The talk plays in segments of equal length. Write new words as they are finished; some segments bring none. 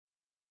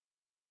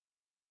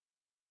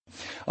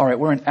All right,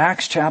 we're in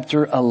Acts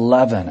chapter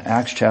 11.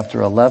 Acts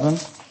chapter 11.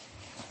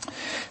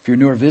 If you're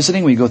new or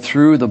visiting, we go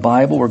through the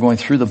Bible. We're going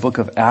through the book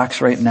of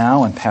Acts right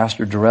now, and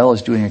Pastor Durrell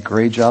is doing a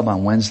great job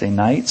on Wednesday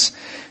nights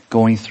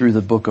going through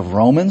the book of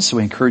Romans. So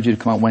we encourage you to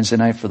come out Wednesday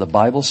night for the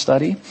Bible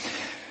study.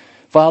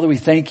 Father, we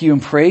thank you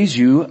and praise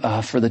you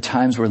for the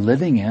times we're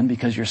living in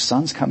because your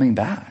Son's coming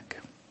back.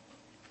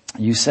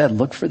 You said,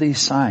 look for these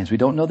signs. We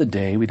don't know the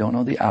day, we don't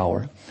know the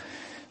hour,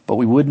 but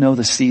we would know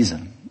the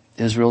season.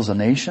 Israel's a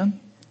nation.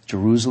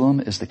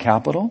 Jerusalem is the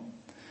capital.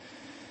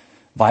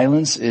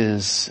 Violence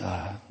is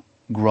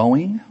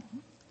growing.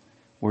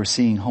 We're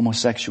seeing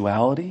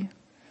homosexuality,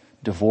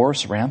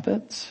 divorce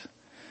rampant.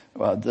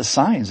 The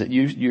signs that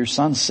your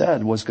Son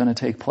said was going to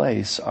take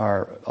place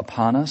are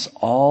upon us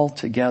all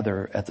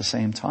together at the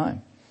same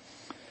time.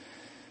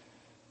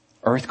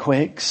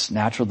 Earthquakes,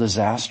 natural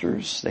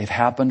disasters, they've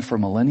happened for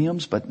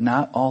millenniums, but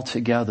not all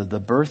together. The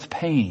birth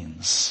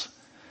pains,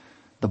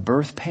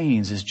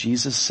 as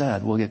Jesus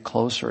said, will get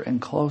closer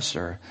and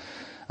closer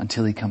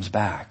until he comes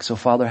back. So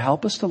Father,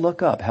 help us to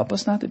look up. Help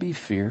us not to be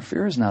fear.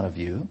 Fear is not of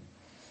you.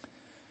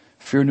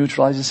 Fear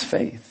neutralizes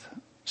faith.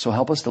 So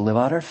help us to live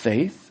out our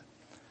faith,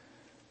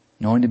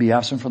 knowing to be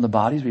absent from the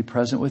body, to be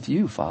present with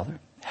you, Father.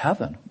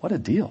 Heaven, what a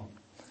deal.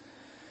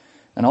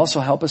 And also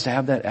help us to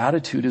have that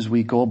attitude as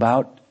we go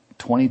about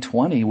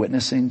 2020,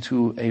 witnessing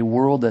to a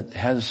world that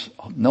has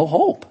no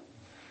hope.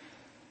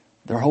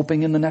 They're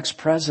hoping in the next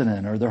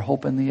president, or they're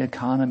hoping in the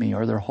economy,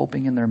 or they're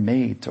hoping in their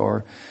mate,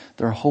 or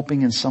they're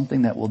hoping in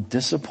something that will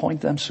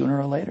disappoint them sooner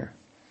or later.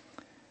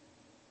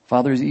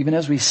 Father, even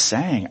as we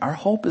sang, our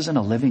hope is in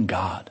a living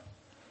God.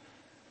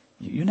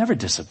 You never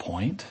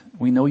disappoint.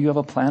 We know you have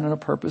a plan and a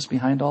purpose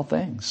behind all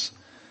things.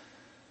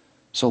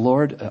 So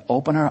Lord,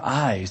 open our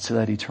eyes to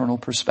that eternal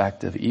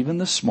perspective, even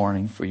this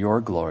morning, for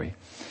your glory.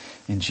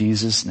 In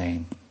Jesus'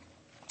 name,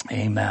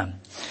 amen.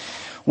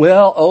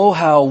 Well, oh,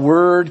 how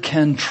word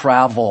can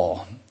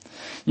travel.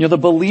 You know, the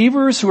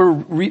believers who are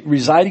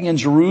residing in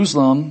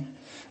Jerusalem,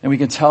 and we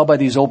can tell by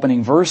these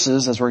opening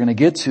verses as we're going to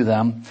get to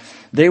them,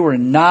 they were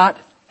not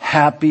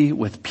happy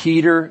with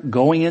Peter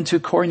going into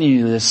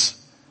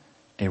Cornelius,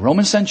 a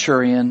Roman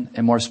centurion,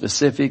 and more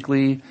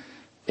specifically,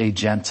 a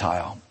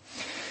Gentile.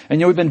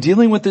 And you know, we've been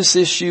dealing with this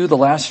issue the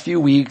last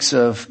few weeks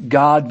of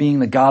God being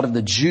the God of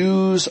the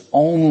Jews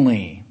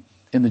only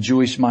in the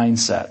Jewish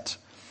mindset.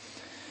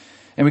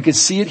 And we could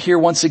see it here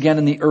once again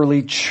in the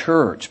early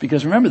church.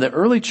 Because remember, the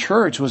early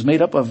church was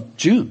made up of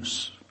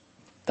Jews.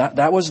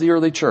 That was the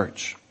early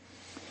church.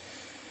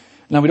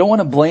 Now, we don't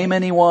want to blame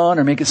anyone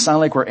or make it sound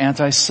like we're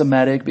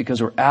anti-Semitic,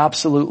 because we're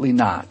absolutely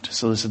not.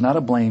 So this is not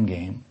a blame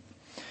game.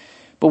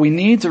 But we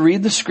need to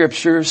read the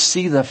scriptures,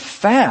 see the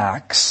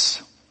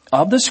facts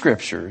of the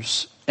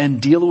scriptures, and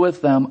deal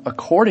with them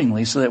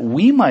accordingly so that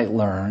we might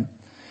learn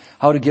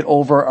how to get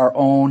over our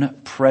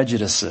own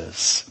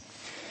prejudices.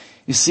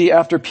 You see,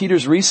 after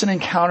Peter's recent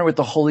encounter with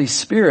the Holy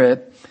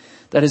Spirit,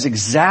 that is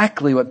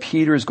exactly what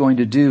Peter is going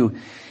to do.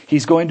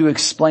 He's going to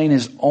explain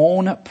his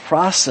own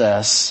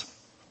process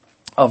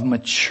of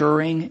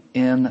maturing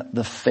in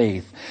the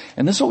faith.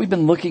 And this is what we've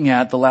been looking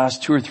at the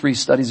last 2 or 3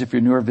 studies. If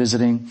you're new or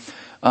visiting,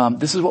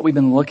 this is what we've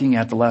been looking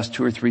at the last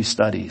 2 or 3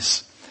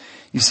 studies.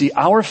 You see,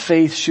 our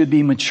faith should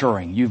be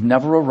maturing. You've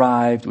never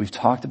arrived. We've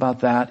talked about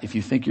that. If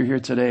you think you're here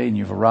today and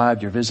you've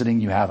arrived, you're visiting,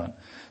 you haven't.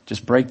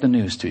 Just break the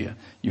news to you.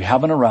 You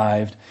haven't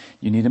arrived.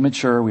 You need to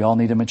mature. We all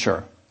need to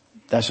mature.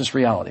 That's just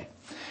reality.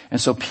 And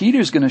so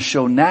Peter's going to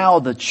show now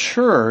the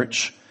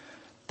church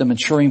the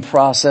maturing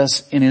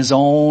process in his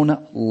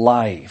own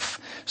life.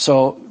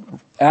 So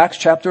Acts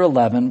chapter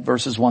 11,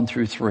 verses 1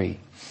 through 3.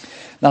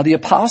 Now the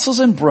apostles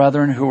and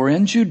brethren who were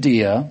in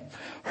Judea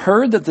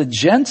heard that the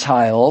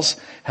Gentiles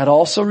had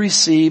also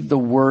received the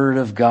word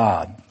of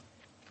God.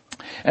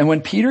 And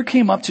when Peter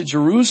came up to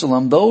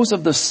Jerusalem, those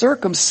of the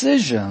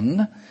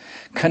circumcision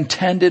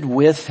contended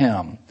with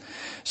him.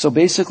 So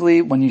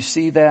basically, when you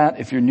see that,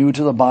 if you're new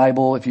to the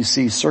Bible, if you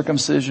see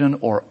circumcision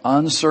or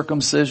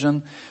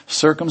uncircumcision,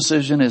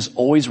 circumcision is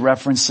always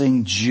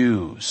referencing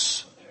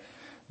Jews.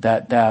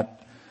 That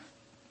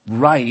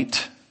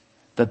right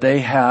that they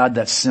had,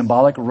 that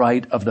symbolic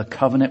right of the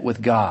covenant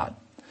with God.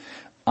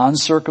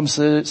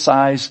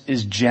 Uncircumcised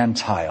is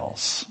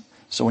Gentiles.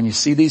 So when you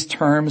see these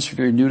terms, if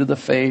you're new to the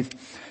faith,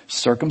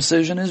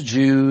 circumcision is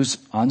Jews,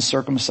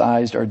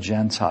 uncircumcised are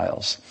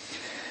Gentiles.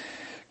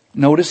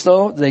 Notice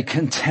though, they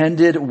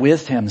contended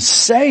with him,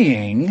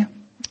 saying,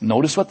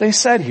 notice what they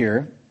said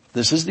here,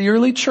 this is the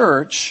early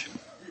church,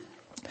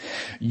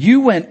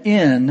 you went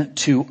in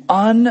to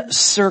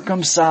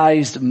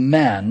uncircumcised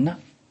men,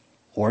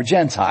 or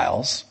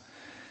Gentiles,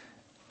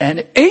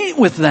 and ate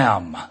with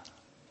them.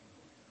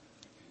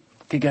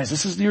 Okay guys,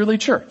 this is the early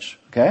church,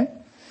 okay?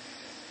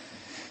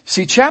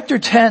 See, chapter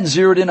 10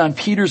 zeroed in on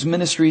Peter's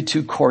ministry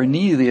to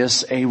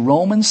Cornelius, a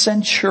Roman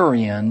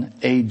centurion,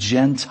 a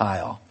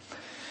Gentile.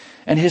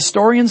 And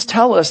historians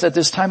tell us that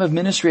this time of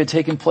ministry had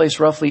taken place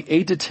roughly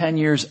 8 to 10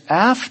 years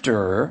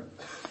after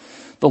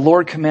the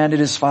Lord commanded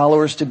his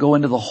followers to go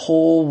into the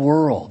whole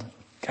world.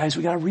 Guys,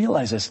 we got to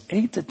realize this,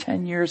 8 to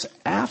 10 years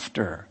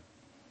after.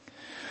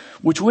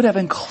 which would have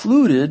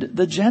included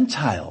the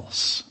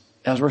Gentiles,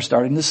 as we're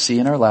starting to see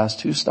in our last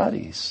two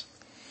studies.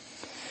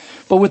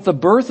 But with the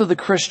birth of the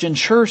Christian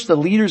church, the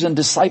leaders and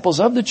disciples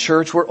of the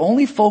church were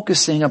only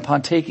focusing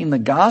upon taking the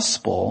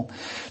gospel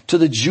to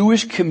the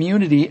Jewish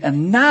community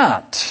and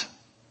not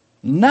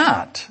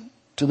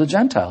to the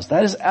Gentiles.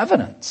 That is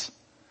evidence.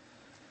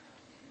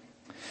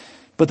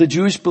 But the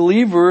Jewish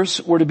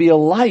believers were to be a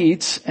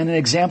light and an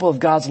example of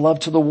God's love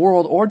to the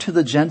world or to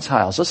the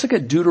Gentiles. Let's look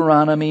at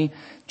Deuteronomy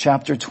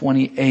chapter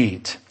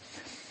 28.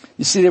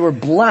 You see, they were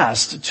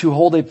blessed to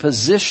hold a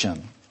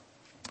position.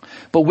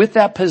 But with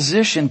that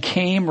position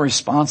came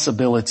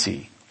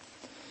responsibility.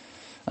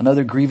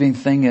 Another grieving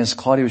thing, as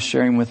Claudia was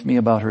sharing with me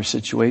about her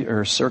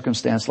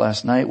circumstance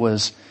last night,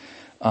 was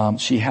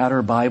she had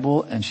her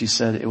Bible and she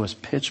said it was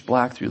pitch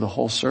black through the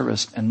whole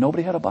service and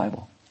nobody had a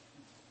Bible.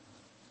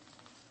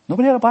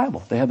 Nobody had a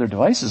Bible. They had their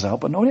devices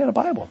out, but nobody had a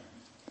Bible.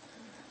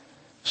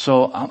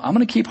 So I'm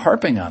going to keep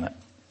harping on it.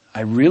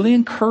 I really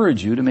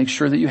encourage you to make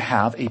sure that you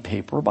have a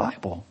paper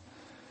Bible.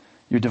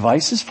 Your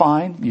device is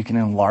fine. You can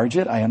enlarge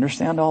it. I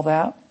understand all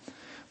that.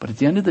 But at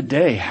the end of the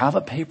day, have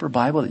a paper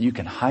Bible that you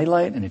can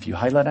highlight. And if you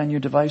highlight on your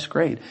device,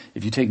 great.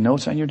 If you take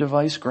notes on your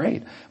device,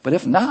 great. But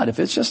if not, if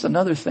it's just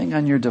another thing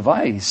on your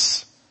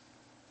device,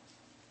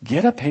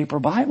 get a paper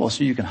Bible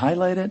so you can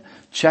highlight it,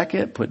 check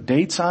it, put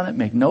dates on it,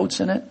 make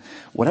notes in it,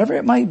 whatever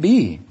it might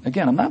be.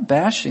 Again, I'm not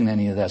bashing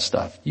any of that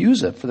stuff.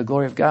 Use it for the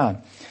glory of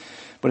God.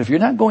 But if you're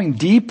not going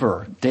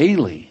deeper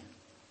daily,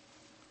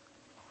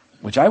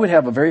 which I would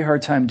have a very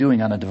hard time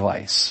doing on a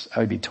device, I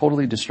would be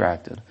totally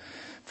distracted.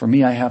 For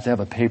me, I have to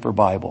have a paper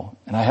Bible,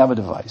 and I have a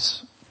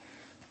device.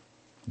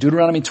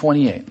 Deuteronomy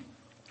 28.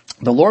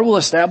 The Lord will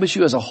establish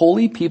you as a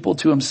holy people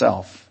to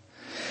himself,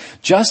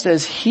 just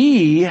as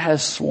he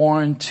has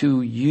sworn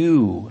to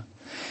you.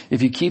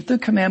 If you keep the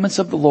commandments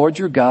of the Lord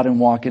your God and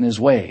walk in his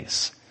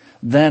ways,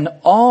 then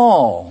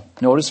all,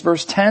 notice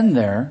verse 10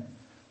 there,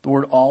 the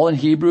word all in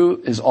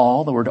Hebrew is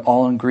all. The word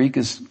all in Greek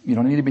is, you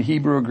don't need to be a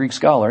Hebrew or Greek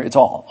scholar. It's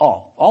all.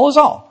 All is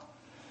all.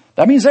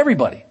 That means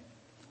everybody.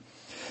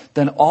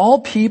 Then all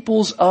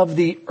peoples of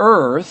the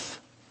earth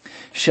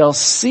shall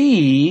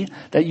see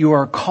that you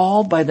are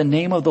called by the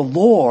name of the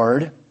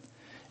Lord,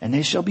 and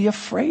they shall be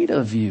afraid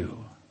of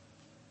you.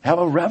 Have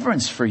a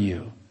reverence for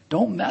you.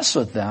 Don't mess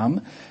with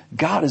them.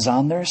 God is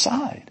on their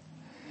side.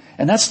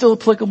 And that's still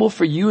applicable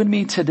for you and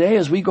me today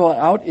as we go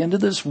out into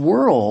this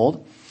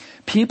world.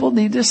 People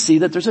need to see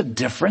that there's a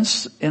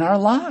difference in our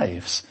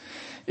lives.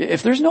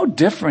 If there's no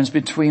difference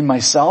between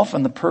myself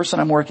and the person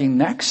I'm working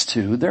next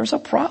to, there's a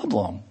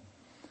problem.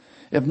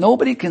 If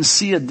nobody can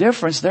see a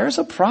difference, there's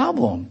a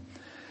problem.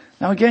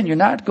 Now again, you're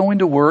not going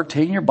to work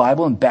taking your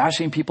Bible and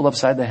bashing people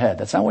upside the head.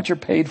 That's not what you're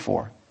paid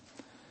for.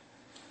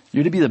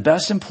 You're to be the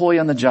best employee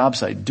on the job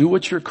site. Do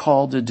what you're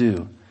called to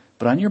do.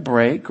 But on your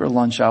break or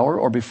lunch hour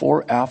or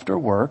before, after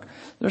work,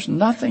 there's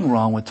nothing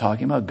wrong with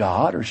talking about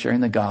God or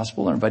sharing the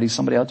gospel or inviting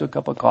somebody out to a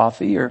cup of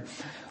coffee or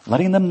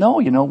letting them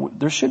know,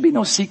 there should be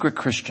no secret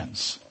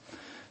Christians.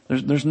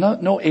 There's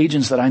no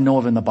agents that I know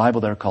of in the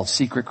Bible that are called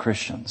secret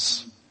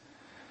Christians.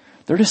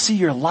 They're to see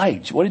your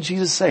light. What did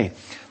Jesus say?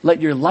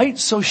 Let your light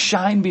so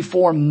shine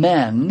before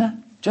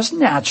men, just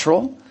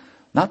natural,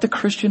 not the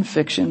Christian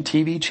fiction,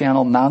 TV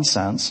channel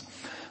nonsense,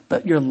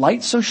 but your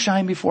light so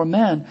shine before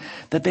men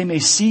that they may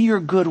see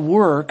your good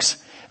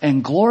works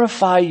and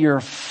glorify your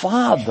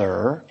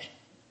Father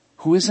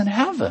who is in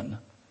heaven.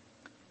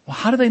 Well,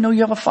 how do they know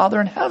you have a Father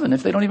in heaven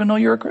if they don't even know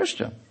you're a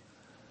Christian?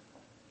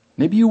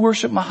 Maybe you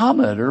worship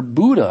Muhammad or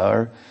Buddha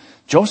or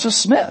Joseph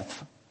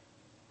Smith.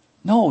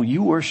 No,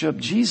 you worship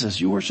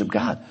Jesus. You worship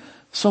God.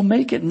 So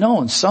make it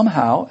known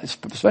somehow,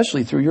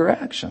 especially through your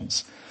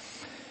actions.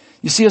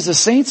 You see, as the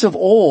saints of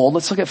old,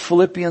 let's look at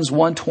Philippians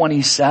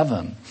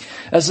 1:27.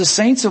 As the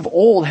saints of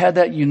old had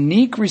that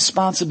unique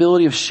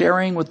responsibility of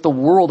sharing with the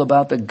world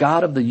about the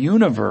God of the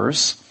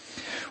universe,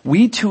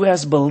 we too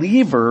as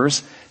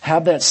believers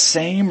have that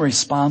same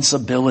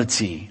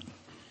responsibility.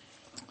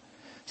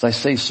 As I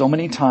say so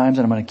many times,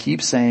 and I'm going to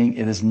keep saying,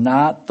 it is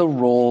not the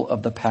role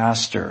of the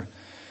pastor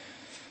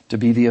to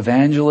be the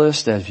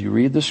evangelist. As you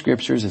read the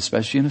scriptures,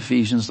 especially in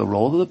Ephesians, the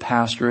role of the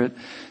pastorate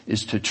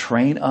is to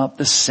train up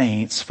the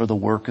saints for the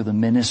work of the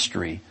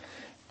ministry.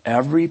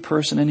 Every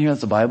person in here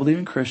that's a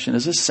Bible-believing Christian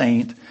is a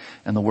saint,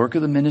 and the work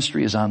of the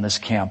ministry is on this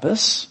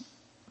campus,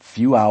 a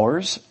few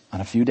hours, on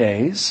a few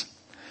days.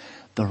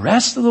 The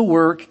rest of the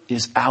work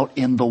is out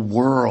in the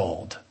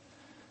world.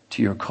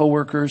 To your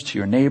coworkers, to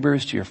your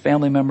neighbors, to your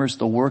family members,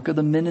 the work of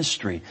the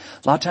ministry.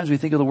 A lot of times we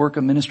think of the work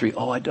of ministry,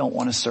 I don't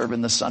want to serve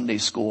in the Sunday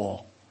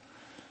school.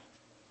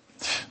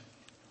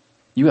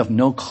 You have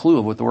no clue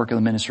of what the work of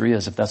the ministry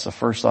is if that's the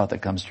first thought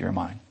that comes to your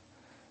mind.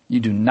 You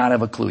do not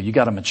have a clue. You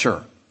got to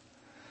mature.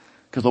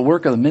 Because the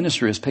work of the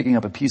ministry is picking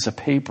up a piece of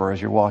paper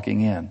as you're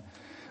walking in,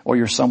 or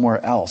you're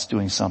somewhere else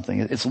doing something.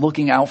 It's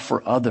looking out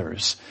for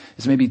others.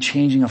 It's maybe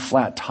changing a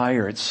flat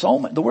tire.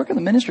 The work of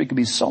the ministry could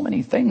be so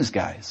many things,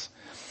 guys.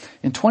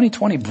 In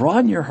 2020,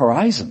 broaden your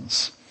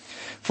horizons.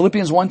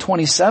 Philippians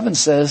 1:27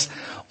 says,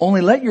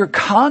 only let your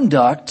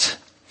conduct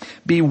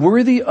be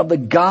worthy of the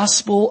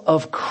gospel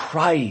of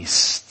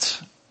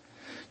Christ.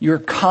 Your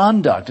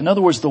conduct, in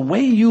other words, the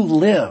way you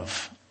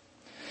live,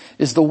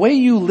 is the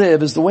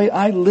way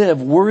I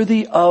live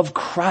worthy of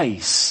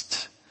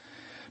Christ.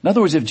 In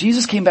other words, if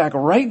Jesus came back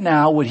right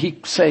now, would he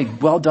say,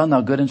 well done,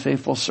 thou good and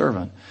faithful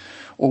servant?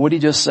 Or would he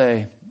just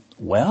say,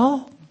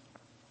 well?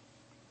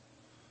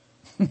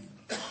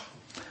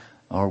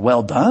 Or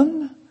well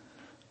done?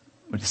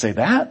 Would he say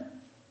that?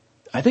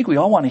 I think we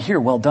all want to hear,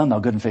 well done, thou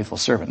good and faithful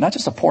servant, not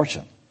just a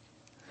portion.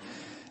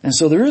 And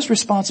so there is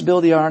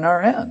responsibility on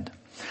our end.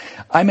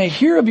 I may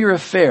hear of your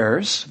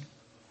affairs.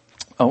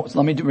 Oh,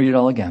 let me read it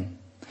all again.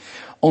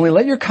 Only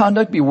let your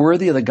conduct be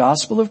worthy of the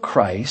gospel of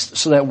Christ,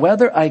 so that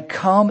whether I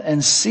come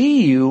and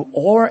see you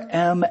or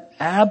am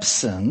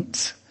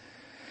absent,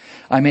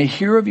 I may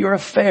hear of your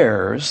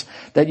affairs,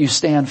 that you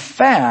stand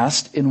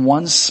fast in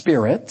one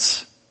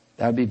spirit.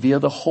 That would be via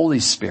the Holy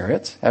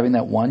Spirit, having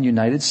that one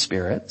united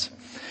spirit,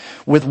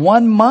 with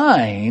one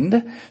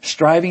mind,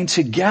 striving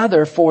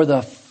together for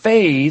the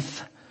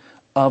faith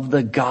of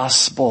the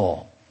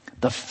gospel.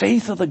 The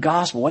faith of the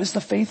gospel. What is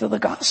the faith of the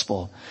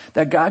gospel?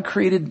 That God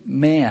created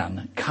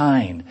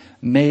mankind,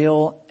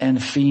 male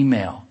and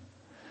female.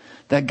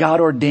 That God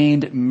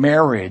ordained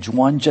marriage,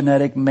 one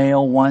genetic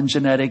male, one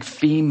genetic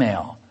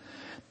female.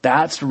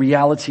 That's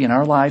reality in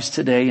our lives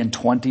today in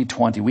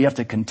 2020. We have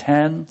to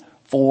contend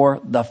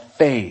for the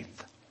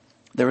faith.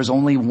 There is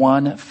only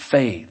one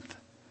faith.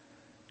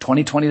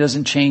 2020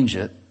 doesn't change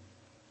it.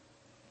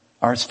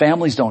 Our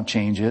families don't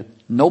change it.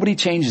 Nobody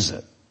changes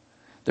it.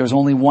 There's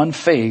only one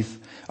faith.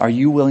 Are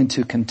you willing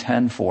to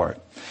contend for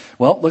it?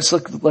 Well, let's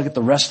look at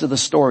the rest of the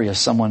story, as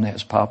someone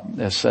has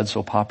said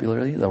so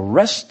popularly. The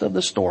rest of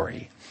the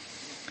story.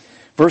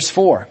 Verse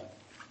 4.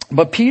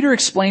 But Peter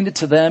explained it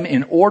to them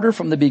in order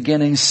from the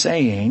beginning,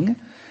 saying,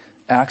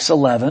 Acts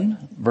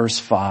 11, verse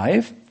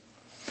 5,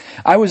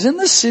 I was in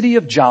the city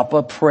of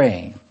Joppa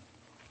praying,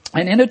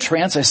 and in a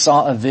trance I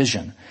saw a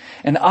vision,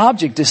 an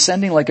object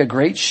descending like a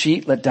great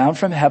sheet let down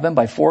from heaven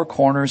by four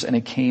corners, and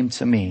it came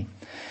to me.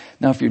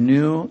 Now, if you're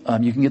new,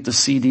 you can get the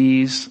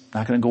CDs.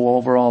 Not going to go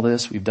over all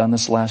this. We've done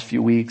this the last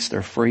few weeks.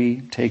 They're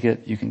free. Take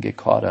it. You can get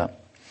caught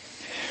up.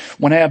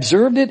 When I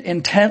observed it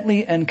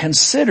intently and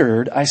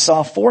considered, I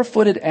saw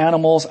four-footed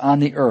animals on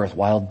the earth,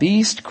 wild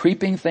beasts,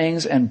 creeping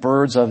things, and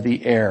birds of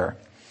the air.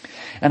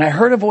 And I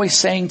heard a voice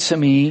saying to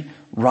me,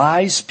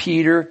 Rise,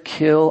 Peter,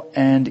 kill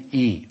and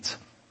eat.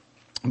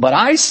 But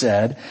I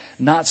said,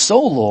 Not so,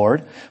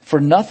 Lord, for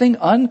nothing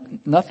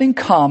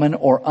common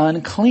or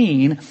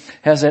unclean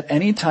has at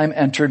any time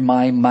entered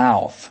my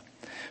mouth.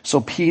 So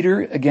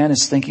Peter, again,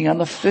 is thinking on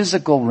the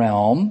physical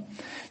realm.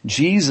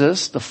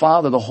 Jesus, the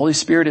Father, the Holy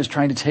Spirit is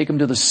trying to take him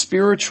to the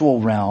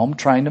spiritual realm,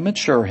 trying to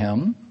mature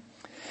him.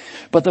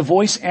 But the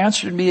voice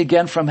answered me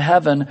again from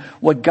heaven,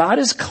 What God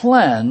has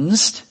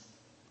cleansed,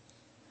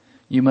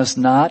 you must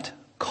not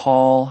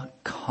call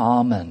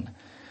common.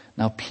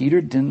 Now,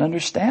 Peter didn't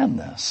understand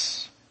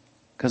this,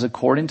 because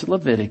according to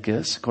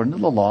Leviticus, according to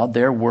the law,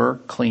 there were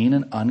clean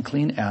and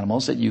unclean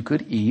animals that you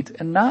could eat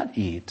and not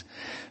eat.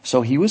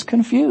 So he was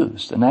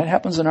confused. And that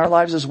happens in our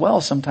lives as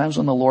well. Sometimes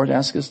when the Lord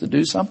asks us to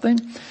do something,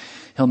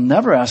 he'll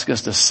never ask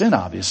us to sin,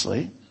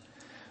 obviously,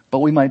 but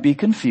we might be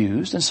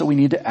confused. And so we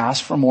need to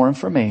ask for more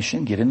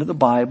information, get into the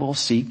Bible,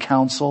 seek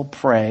counsel,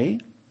 pray.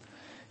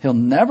 He'll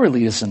never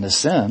lead us into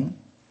sin.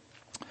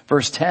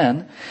 Verse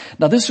 10,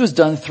 now this was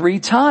done 3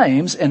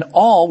 times, and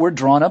all were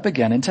drawn up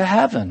again into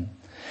heaven.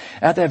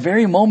 At that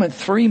very moment,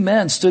 3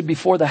 men stood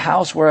before the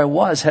house where I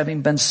was,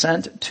 having been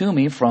sent to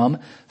me from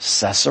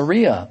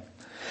Caesarea.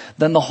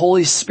 Then the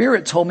Holy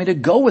Spirit told me to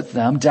go with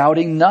them,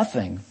 doubting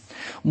nothing.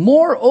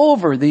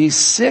 Moreover, these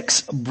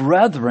 6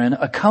 brethren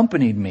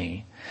accompanied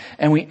me,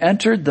 and we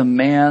entered the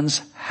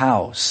man's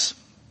house.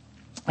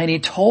 And he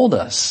told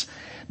us,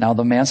 now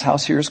the man's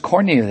house here is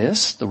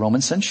Cornelius, the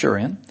Roman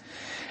centurion,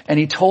 and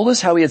he told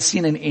us how he had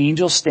seen an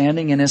angel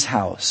standing in his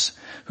house,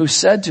 who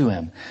said to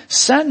him,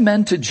 Send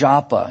men to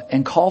Joppa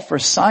and call for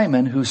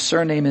Simon, whose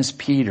surname is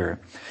Peter,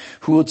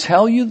 who will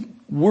tell you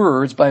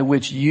words by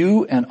which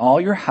you and all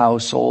your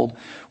household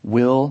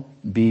will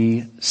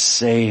be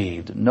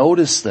saved.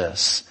 Notice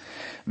this.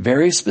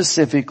 Very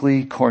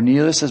specifically,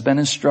 Cornelius has been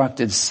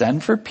instructed,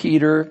 send for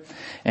Peter,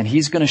 and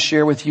he's going to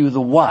share with you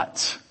the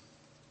what?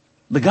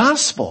 The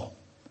gospel.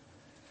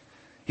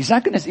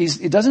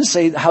 It doesn't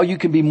say how you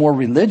can be more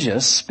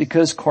religious,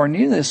 because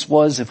Cornelius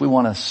was, if we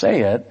want to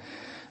say it,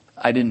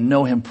 I didn't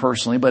know him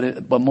personally,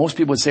 but most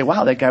people would say,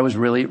 wow, that guy was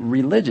really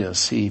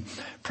religious. He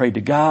prayed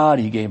to God.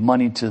 He gave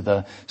money to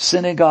the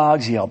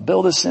synagogues. He helped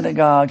build a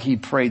synagogue. He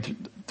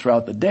prayed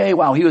throughout the day.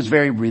 Wow, he was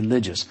very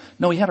religious.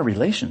 No, he had a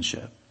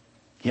relationship.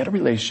 He had a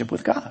relationship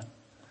with God.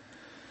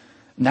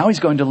 Now he's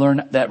going to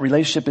learn that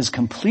relationship is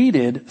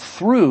completed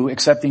through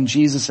accepting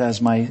Jesus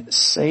as my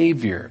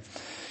Savior.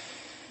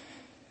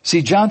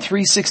 See, John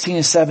 3:16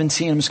 and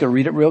 17, I'm just going to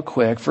read it real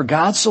quick. For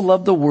God so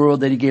loved the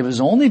world that he gave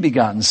his only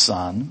begotten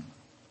Son,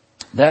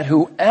 that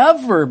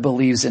whoever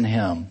believes in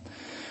him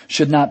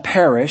should not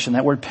perish. And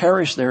that word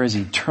perish there is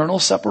eternal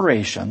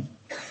separation,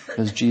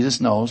 because Jesus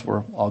knows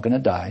we're all going to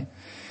die.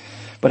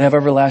 but have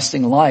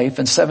everlasting life.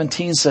 And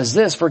 17 says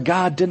this, for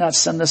God did not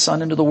send the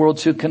Son into the world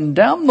to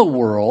condemn the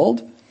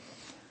world.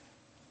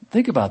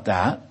 Think about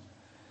that.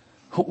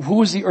 Who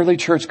was the early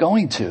church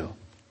going to?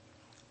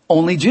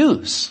 Only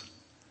Jews.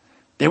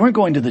 They weren't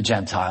going to the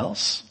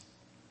Gentiles.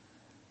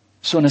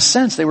 So in a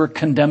sense, they were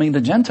condemning the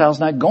Gentiles,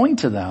 not going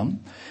to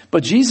them.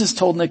 But Jesus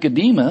told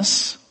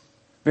Nicodemus,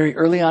 very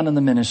early on in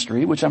the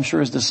ministry, which I'm sure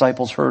his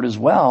disciples heard as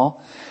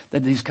well,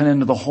 that he's come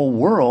into the whole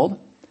world.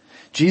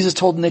 Jesus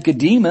told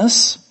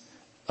Nicodemus,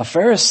 a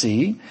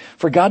Pharisee,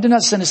 for God did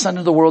not send his Son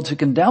into the world to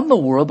condemn the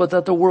world, but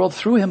that the world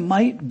through him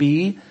might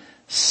be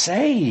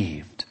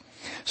saved.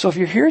 So if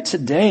you're here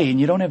today and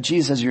you don't have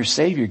Jesus as your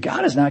Savior,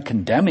 God is not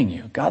condemning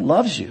you. God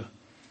loves you.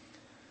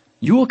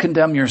 You will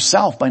condemn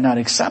yourself by not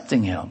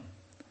accepting him.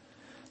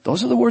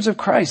 Those are the words of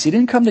Christ. He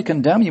didn't come to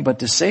condemn you, but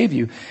to save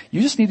you.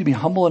 You just need to be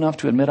humble enough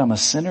to admit I'm a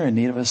sinner in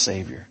need of a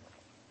Savior.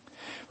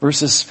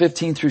 Verses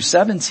 15 through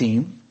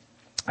 17.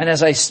 And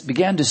as I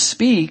began to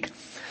speak,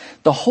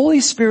 the Holy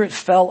Spirit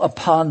fell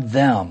upon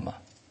them.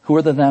 Who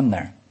are the them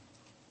there?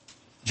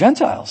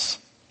 Gentiles.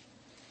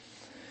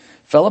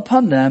 Fell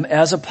upon them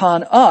as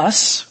upon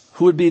us.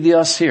 Who would be the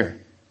us here?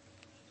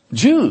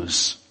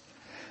 Jews.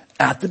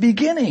 At the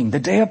beginning, the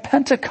day of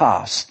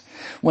Pentecost,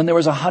 when there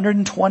was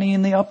 120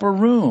 in the upper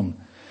room.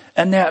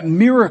 And that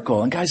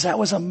miracle, and guys, that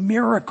was a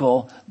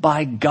miracle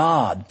by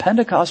God.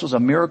 Pentecost was a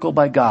miracle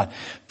by God.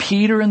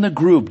 Peter and the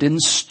group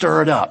didn't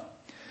stir it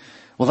up.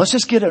 Well, let's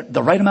just get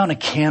the right amount of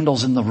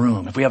candles in the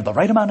room. If we have the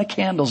right amount of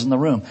candles in the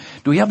room,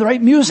 do we have the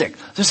right music?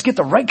 Let's get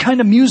the right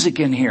kind of music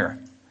in here.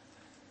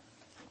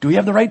 Do we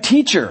have the right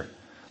teacher?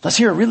 Let's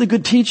hear a really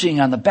good teaching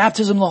on the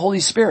baptism of the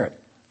Holy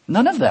Spirit.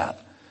 None of that.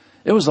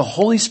 It was the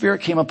Holy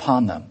Spirit came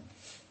upon them.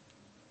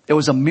 It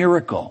was a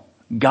miracle.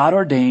 God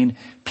ordained.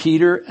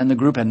 Peter and the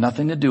group had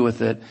nothing to do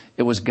with it.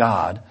 It was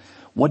God.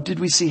 What did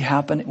we see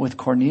happen with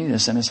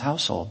Cornelius and his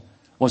household?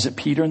 Was it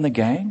Peter and the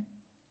gang?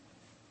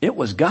 It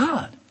was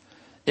God.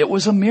 It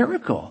was a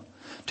miracle.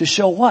 To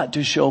show what?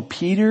 To show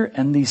Peter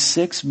and these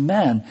 6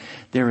 men,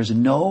 there is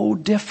no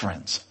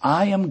difference.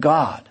 I am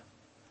God.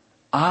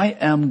 I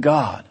am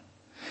God.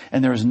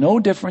 And there is no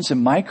difference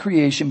in my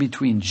creation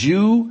between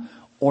Jew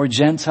or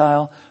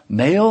Gentile,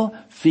 male,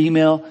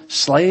 female,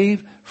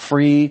 slave,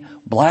 free,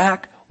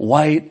 black,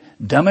 white,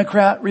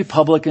 Democrat,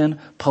 Republican,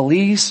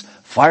 police,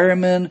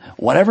 fireman,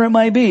 whatever it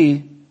might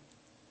be.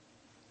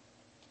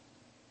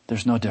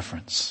 There's no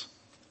difference.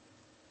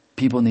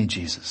 People need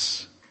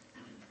Jesus.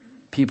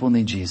 People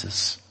need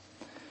Jesus.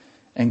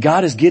 And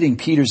God is getting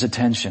Peter's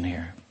attention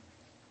here.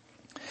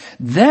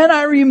 Then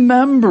I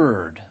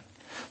remembered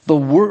the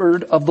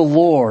word of the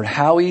Lord,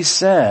 how he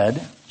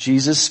said,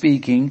 Jesus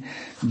speaking,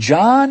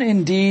 John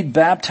indeed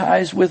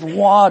baptized with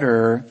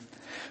water,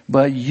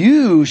 but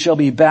you shall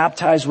be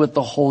baptized with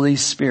the Holy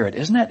Spirit.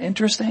 Isn't that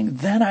interesting?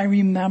 Then I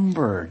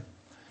remembered.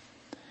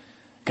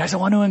 Guys, I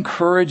want to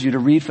encourage you to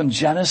read from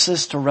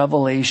Genesis to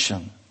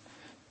Revelation.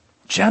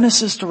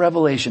 Genesis to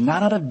Revelation,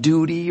 not out of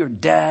duty or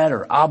debt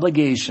or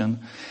obligation,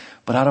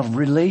 but out of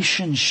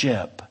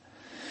relationship.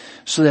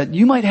 So that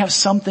you might have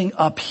something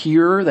up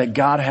here that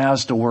God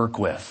has to work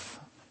with.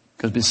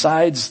 Because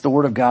besides the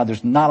Word of God,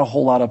 there's not a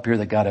whole lot up here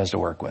that God has to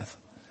work with.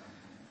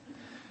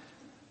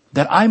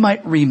 That I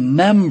might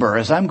remember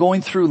as I'm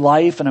going through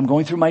life and I'm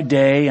going through my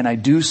day and I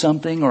do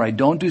something or I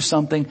don't do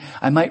something,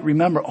 I might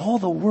remember, oh,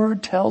 the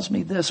Word tells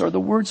me this, or the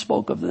Word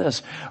spoke of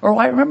this, or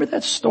I remember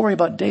that story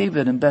about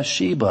David and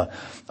Bathsheba.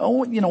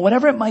 Oh,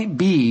 whatever it might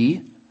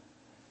be,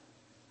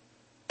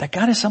 that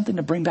God has something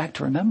to bring back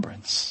to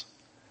remembrance.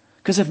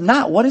 Because if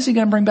not, what is he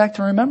going to bring back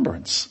to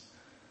remembrance?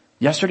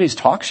 Yesterday's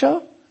talk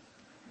show?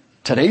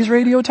 Today's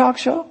radio talk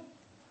show?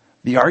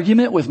 The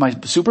argument with my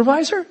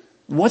supervisor?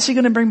 What's he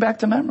going to bring back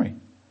to memory?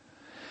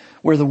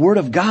 Where the Word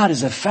of God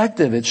is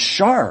effective, it's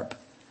sharp.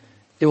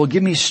 It will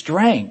give me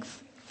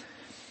strength.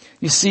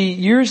 You see,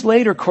 years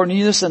later,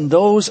 Cornelius and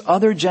those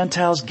other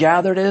Gentiles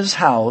gathered at his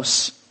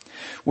house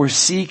were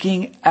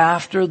seeking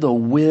after the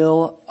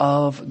will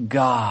of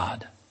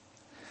God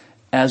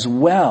as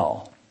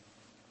well.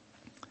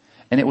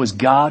 And it was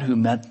God who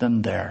met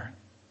them there.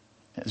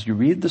 As you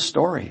read the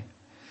story,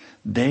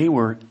 they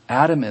were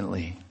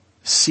adamantly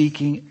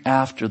seeking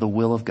after the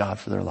will of God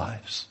for their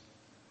lives.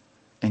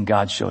 And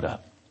God showed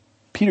up.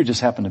 Peter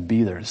just happened to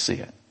be there to see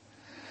it.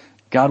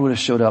 God would have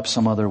showed up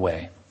some other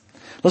way.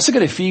 Let's look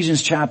at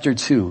Ephesians chapter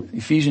 2.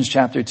 Ephesians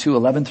chapter 2,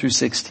 11 through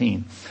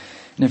 16.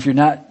 And if you're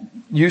not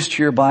used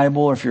to your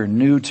Bible, or if you're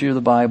new to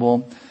the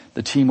Bible,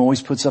 the team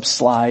always puts up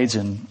slides,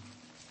 and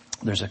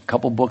there's a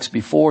couple books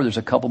before, there's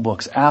a couple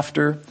books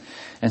after.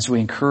 And so we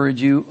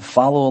encourage you,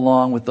 follow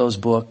along with those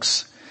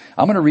books.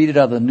 I'm going to read it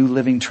out of the New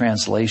Living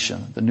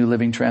Translation. The New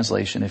Living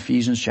Translation,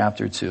 Ephesians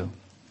chapter 2.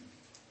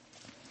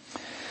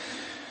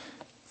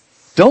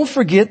 Don't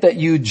forget that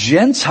you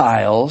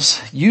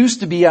Gentiles used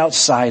to be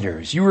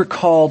outsiders. You were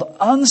called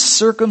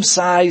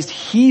uncircumcised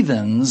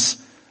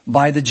heathens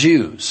by the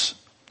Jews.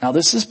 Now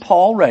this is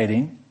Paul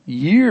writing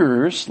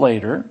years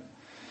later.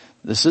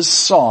 This is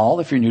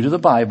Saul, if you're new to the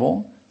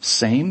Bible.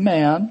 Same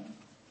man,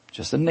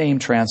 just a name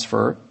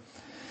transfer.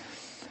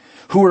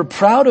 who were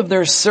proud of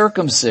their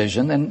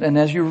circumcision. And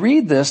as you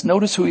read this,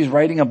 notice who he's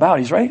writing about.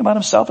 He's writing about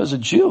himself as a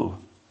Jew,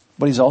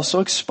 but he's also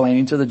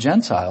explaining to the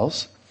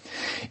Gentiles,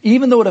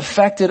 even though it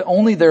affected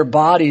only their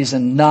bodies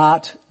and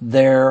not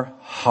their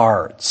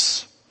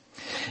hearts.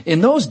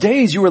 In those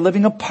days, you were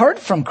living apart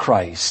from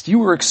Christ. You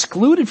were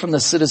excluded from the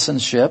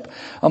citizenship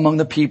among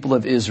the people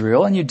of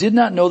Israel, and you did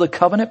not know the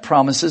covenant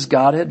promises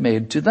God had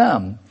made to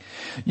them.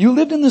 You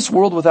lived in this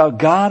world without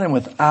God and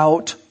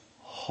without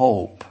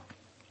hope.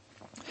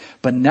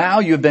 But now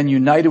you have been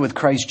united with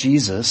Christ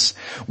Jesus.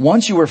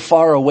 Once you were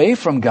far away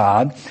from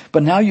God,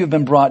 but now you have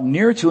been brought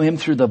near to him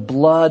through the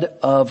blood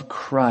of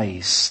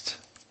Christ.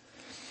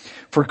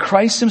 For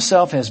Christ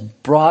himself has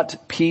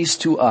brought peace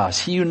to us.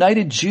 He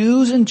united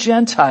Jews and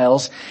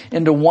Gentiles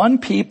into one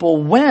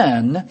people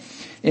when,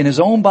 in his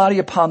own body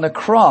upon the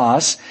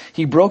cross,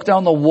 he broke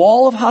down the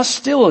wall of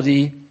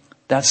hostility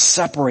that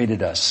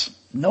separated us.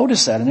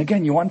 Notice that. And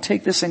again, you want to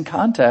take this in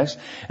context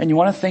and you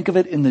want to think of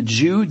it in the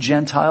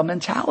Jew-Gentile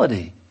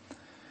mentality.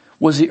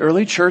 Was the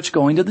early church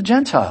going to the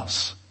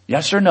Gentiles?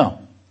 Yes or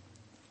no?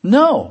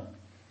 No.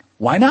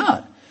 Why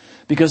not?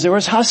 Because there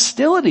was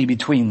hostility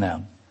between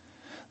them.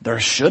 There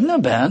shouldn't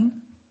have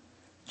been.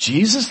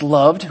 Jesus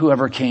loved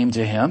whoever came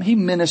to him. He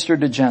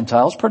ministered to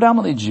Gentiles,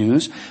 predominantly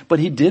Jews, but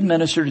he did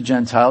minister to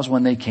Gentiles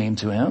when they came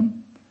to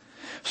him.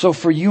 So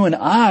for you and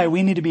I,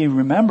 we need to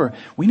remember,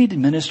 we need to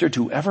minister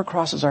to whoever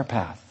crosses our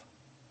path.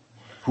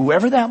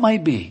 Whoever that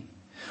might be.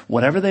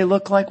 Whatever they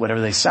look like,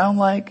 whatever they sound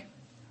like.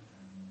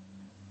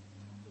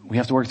 We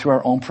have to work through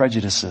our own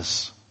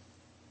prejudices.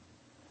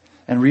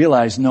 And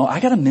realize, no, I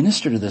gotta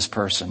minister to this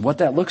person. What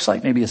that looks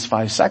like, maybe it's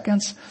 5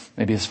 seconds,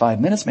 maybe it's 5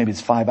 minutes, maybe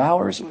it's 5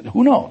 hours,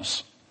 who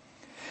knows?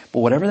 But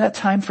whatever that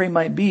time frame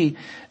might be,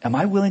 am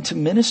I willing to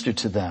minister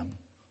to them?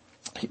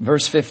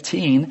 Verse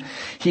 15,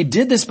 he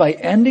did this by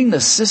ending the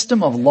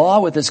system of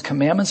law with its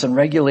commandments and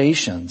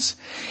regulations.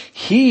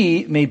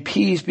 He made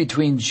peace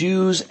between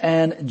Jews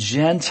and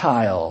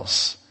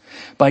Gentiles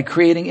by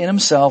creating in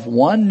himself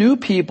one new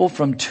people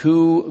from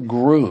two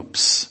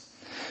groups,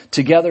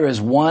 together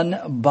as one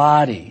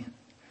body.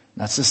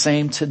 That's the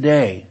same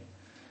today.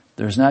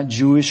 There's not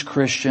Jewish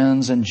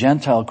Christians and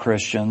Gentile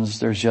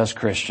Christians. There's just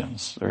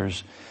Christians.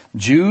 There's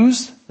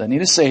Jews that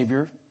need a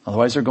Savior,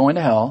 otherwise they're going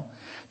to hell.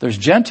 There's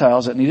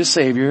Gentiles that need a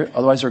Savior,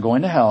 otherwise they're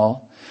going to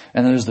hell.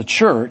 And then there's the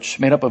church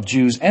made up of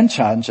Jews and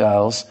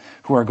Gentiles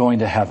who are going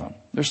to heaven.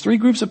 There's 3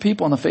 groups of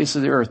people on the face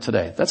of the earth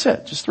today. That's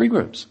it. Just 3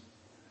 groups.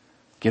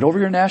 Get over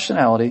your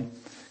nationality,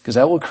 because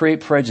that will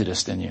create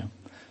prejudice in you.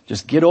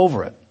 Just get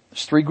over it.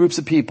 There's 3 groups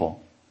of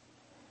people.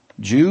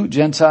 Jew,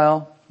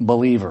 Gentile,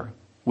 believer.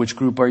 Which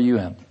group are you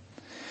in?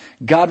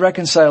 God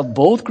reconciled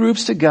both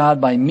groups to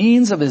God by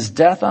means of his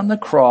death on the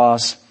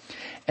cross,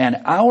 and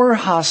our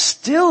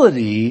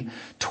hostility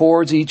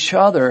towards each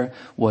other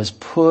was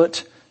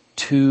put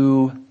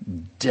to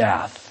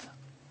death.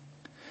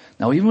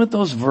 Now, even with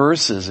those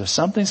verses, if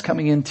something's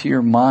coming into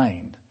your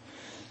mind,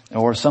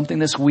 or something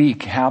this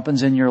week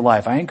happens in your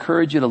life, I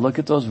encourage you to look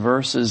at those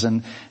verses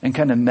and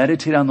kind of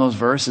meditate on those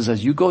verses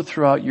as you go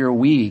throughout your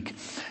week,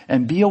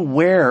 and be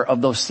aware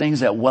of those things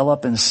that well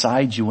up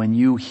inside you when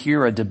you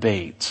hear a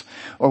debate,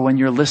 or when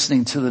you're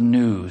listening to the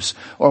news,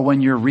 or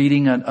when you're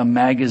reading a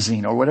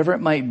magazine, or whatever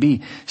it might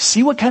be.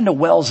 See what kind of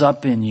wells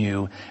up in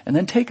you, and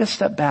then take a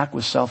step back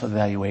with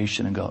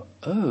self-evaluation and go,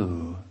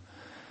 oh,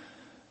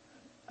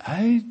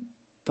 I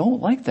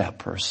don't like that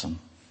person.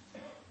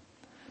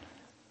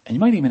 And you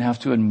might even have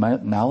to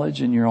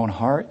acknowledge in your own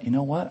heart, you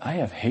know what? I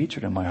have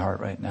hatred in my heart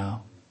right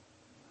now.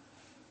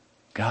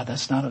 God,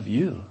 that's not of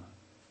you.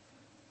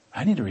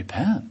 I need to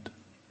repent.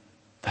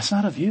 That's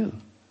not of you.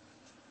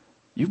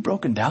 You've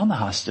broken down the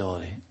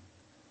hostility.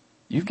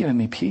 You've given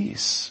me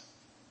peace.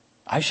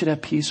 I should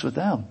have peace with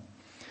them.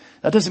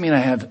 That doesn't mean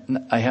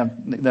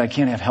that I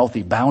can't have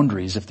healthy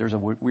boundaries if there's a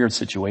weird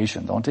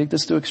situation. Don't take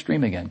this to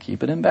extreme again.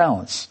 Keep it in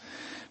balance.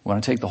 We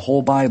want to take the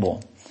whole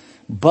Bible.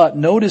 But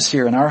notice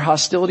here, and our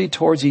hostility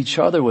towards each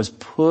other was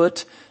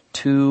put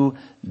to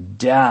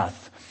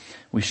death.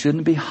 We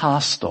shouldn't be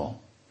hostile.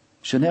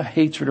 Shouldn't have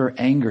hatred or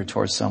anger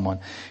towards someone.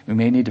 We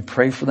may need to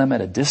pray for them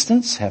at a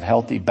distance, have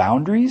healthy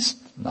boundaries.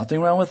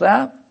 Nothing wrong with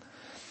that.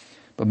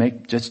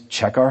 But just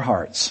check our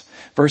hearts.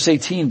 Verse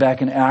 18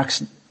 back in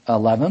Acts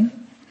 11.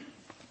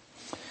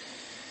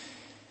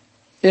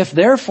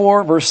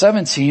 Verse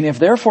 17, if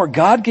therefore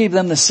God gave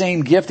them the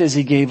same gift as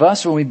he gave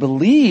us when we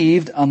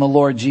believed on the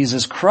Lord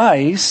Jesus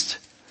Christ,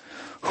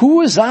 who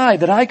was I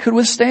that I could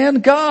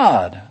withstand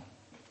God?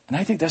 And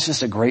I think that's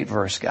just a great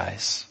verse,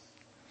 guys.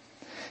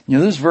 You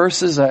know, those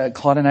verses,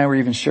 Claudia and I were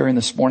even sharing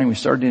this morning. We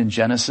started in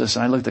Genesis,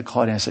 and I looked at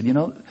Claudia and I said, you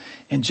know,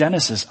 in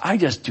Genesis, I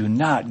just do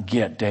not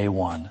get day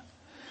 1.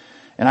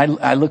 And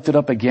I looked it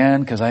up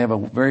again because I have a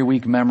very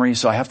weak memory,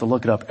 so I have to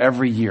look it up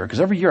every year. Because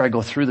every year I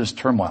go through this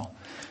turmoil.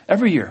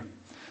 Every year.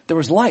 There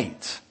was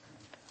light.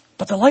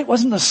 But the light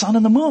wasn't the sun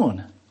and the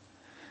moon.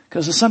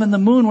 Because the sun and the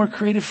moon were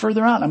created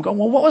further on. I'm going,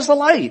 well, what was the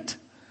light?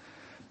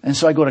 And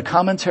so I go to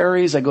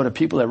commentaries, I go to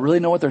people that really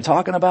know what they're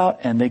talking about,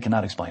 and they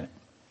cannot explain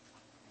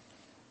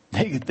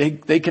it.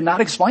 They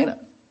cannot explain it.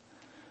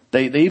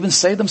 They even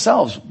say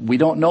themselves, we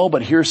don't know,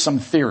 but here's some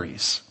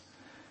theories.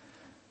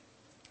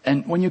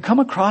 And when you come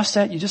across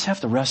that, you just have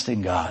to rest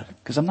in God,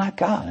 because I'm not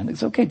God. And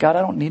it's okay, God,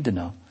 I don't need to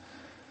know.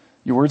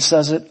 Your word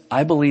says it.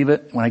 I believe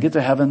it. When I get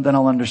to heaven, then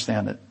I'll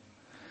understand it.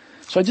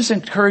 So I just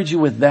encourage you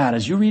with that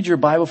as you read your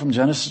Bible from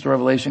Genesis to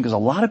Revelation, because a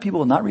lot of people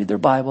will not read their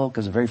Bible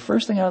because the very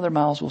first thing out of their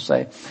mouths will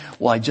say,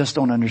 well, I just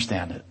don't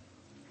understand it.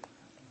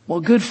 Well,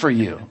 good for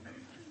you.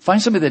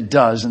 Find somebody that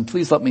does, and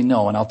please let me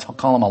know, and I'll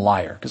call them a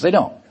liar, because they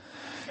don't.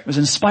 It was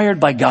inspired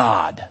by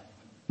God.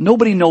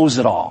 Nobody knows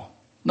it all.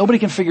 Nobody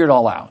can figure it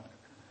all out.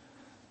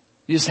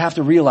 You just have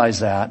to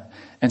realize that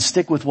and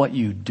stick with what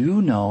you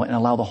do know and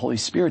allow the Holy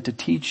Spirit to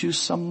teach you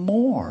some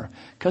more,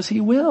 because He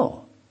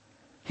will.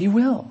 He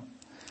will.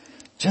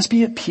 Just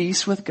be at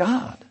peace with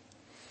God.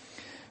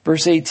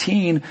 Verse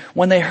 18,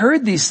 when they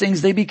heard these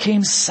things, they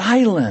became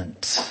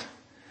silent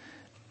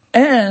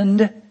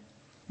and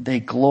they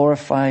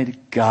glorified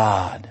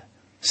God,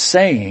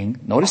 saying,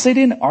 notice they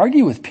didn't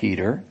argue with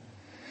Peter.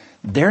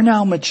 They're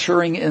now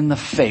maturing in the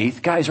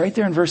faith. Guys, right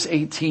there in verse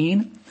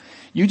 18,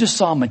 you just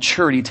saw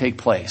maturity take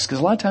place. Because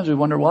a lot of times we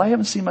wonder, well, I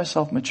haven't seen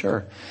myself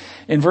mature.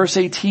 In verse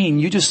 18,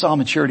 you just saw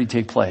maturity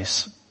take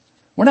place.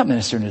 We're not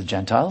ministering to the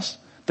Gentiles.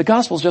 The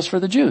gospel's just for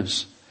the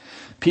Jews.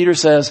 Peter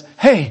says,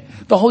 hey,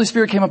 the Holy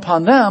Spirit came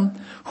upon them.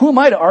 Who am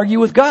I to argue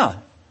with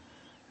God?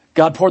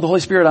 God poured the Holy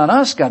Spirit on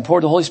us. God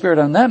poured the Holy Spirit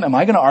on them. Am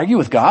I going to argue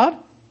with God?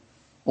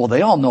 Well,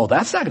 they all know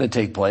that's not going to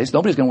take place.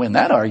 Nobody's going to win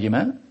that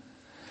argument.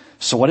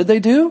 So what did they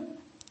do?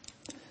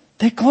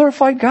 They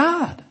glorified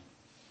God.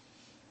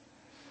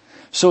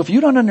 So if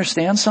you don't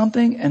understand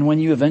something, and when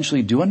you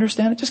eventually do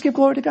understand it, just give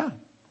glory to God.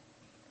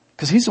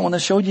 Because He's the one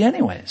that showed you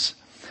anyways.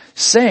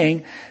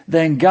 Saying,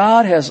 then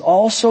God has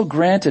also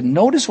granted,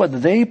 notice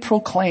what they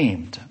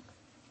proclaimed,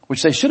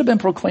 which they should have been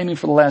proclaiming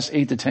for the last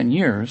 8 to 10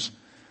 years,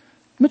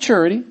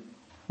 maturity.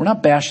 We're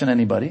not bashing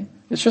anybody.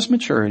 It's just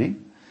maturity.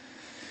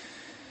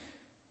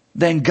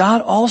 Then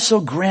God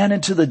also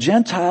granted to the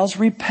Gentiles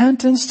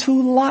repentance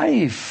to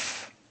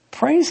life.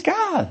 Praise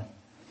God.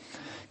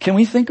 Can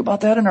we think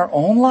about that in our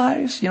own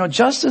lives? You know,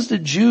 just as the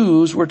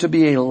Jews were to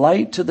be a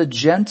light to the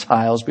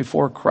Gentiles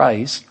before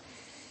Christ,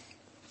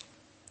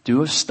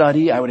 do a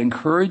study. I would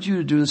encourage you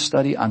to do a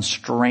study on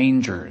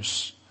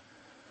strangers.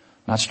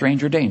 Not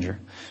stranger danger.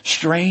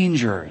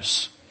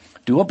 Strangers.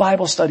 Do a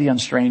Bible study on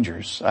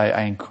strangers.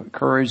 I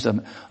encouraged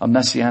a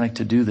Messianic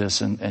to do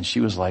this, and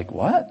she was like,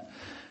 what?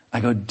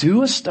 I go,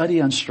 do a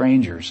study on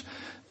strangers.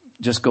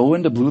 Just go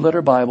into Blue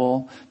Letter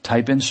Bible,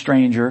 type in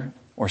stranger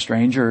or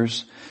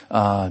strangers,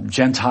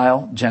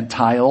 Gentiles.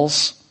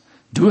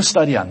 Do a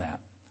study on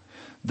that.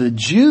 The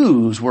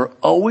Jews were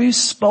always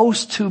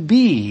supposed to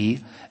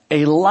be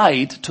a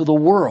light to the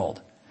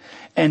world.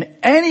 And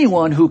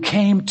anyone who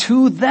came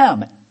to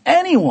them,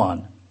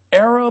 anyone,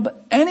 Arab,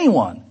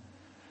 anyone,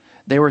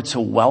 they were to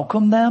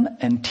welcome them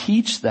and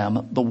teach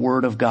them the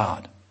Word of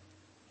God.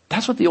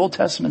 That's what the Old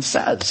Testament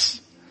says.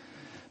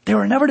 They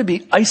were never to be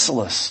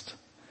isolist,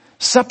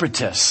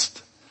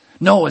 separatist.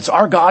 No, it's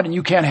our God and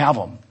you can't have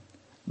them.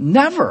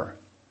 Never.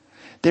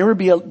 They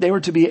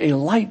were to be a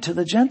light to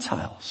the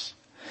Gentiles.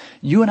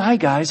 You and I,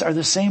 guys, are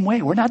the same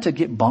way. We're not to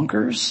get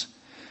bunkers,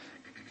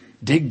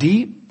 dig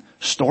deep,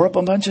 store up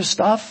a bunch of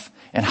stuff,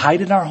 and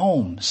hide in our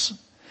homes.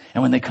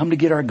 And when they come to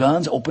get our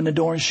guns, open the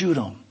door and shoot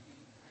them.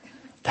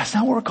 That's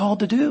not what we're called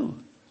to do.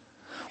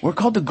 We're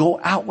called to go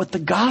out with the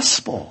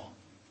gospel.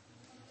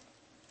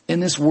 In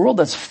this world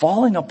that's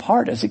falling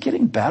apart, is it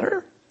getting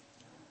better?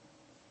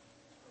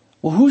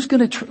 Well, who's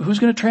going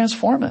to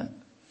transform it?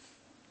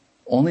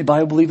 Only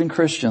Bible-believing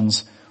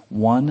Christians,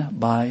 one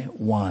by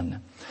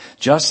one.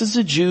 Just as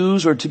the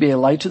Jews were to be a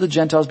light to the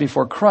Gentiles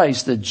before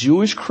Christ, the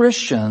Jewish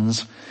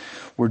Christians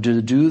were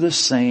to do the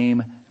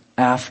same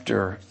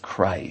after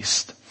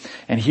Christ.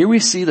 And here we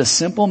see the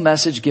simple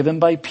message given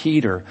by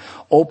Peter.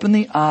 Open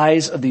the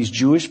eyes of these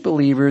Jewish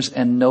believers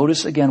and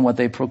notice again what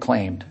they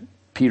proclaimed.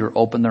 Peter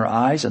opened their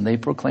eyes and they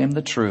proclaimed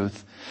the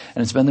truth.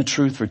 And it's been the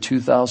truth for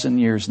 2,000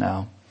 years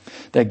now.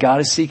 That God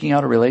is seeking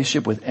out a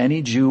relationship with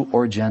any Jew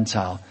or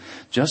Gentile.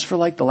 Just for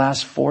like the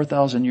last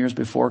 4,000 years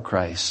before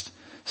Christ.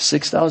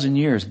 6,000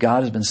 years,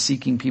 God has been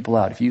seeking people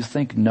out. If you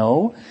think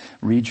no,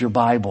 read your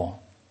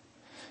Bible.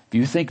 If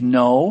you think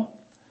no,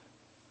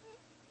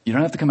 you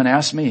don't have to come and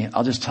ask me.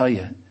 I'll just tell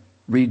you,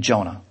 read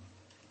Jonah.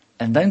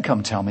 And then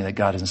come tell me that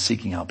God isn't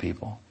seeking out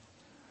people.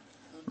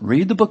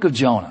 Read the book of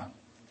Jonah.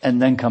 And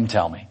then come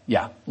tell me.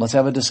 Yeah, let's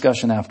have a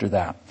discussion after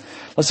that.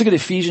 Let's look at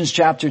Ephesians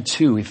chapter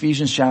 2.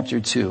 Ephesians chapter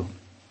 2.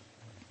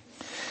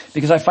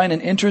 Because I find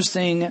an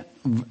interesting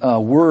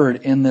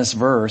word in this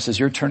verse. As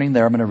you're turning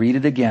there, I'm going to read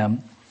it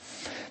again.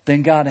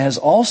 Then God has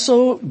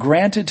also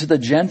granted to the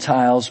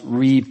Gentiles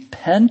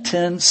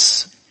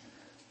repentance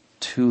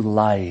to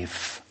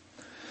life.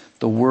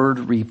 The word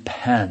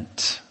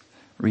repent.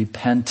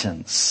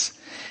 Repentance.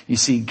 You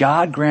see,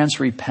 God grants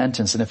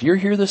repentance. And if you're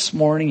here this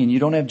morning and you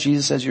don't have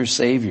Jesus as your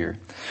Savior,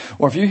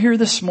 or if you're here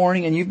this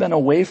morning and you've been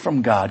away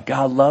from God,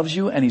 God loves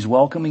you and He's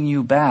welcoming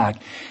you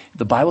back.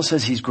 The Bible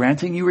says He's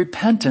granting you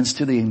repentance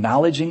to the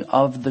acknowledging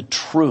of the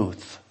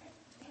truth.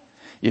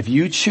 If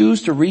you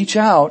choose to reach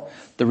out,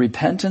 the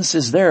repentance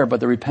is there, but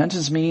the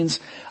repentance means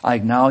I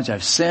acknowledge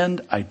I've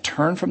sinned, I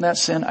turn from that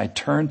sin, I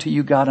turn to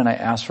you, God, and I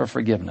ask for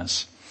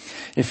forgiveness.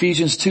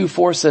 Ephesians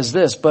 2:4 says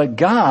this, but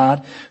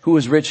God, who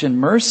is rich in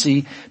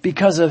mercy,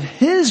 because of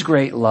his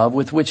great love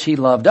with which he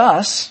loved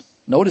us,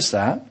 notice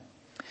that,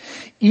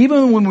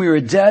 even when we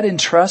were dead in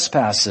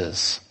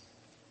trespasses.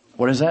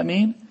 What does that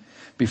mean?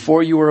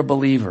 Before you were a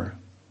believer,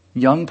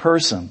 young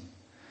person,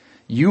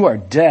 you are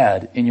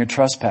dead in your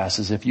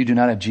trespasses if you do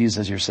not have Jesus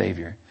as your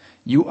Savior.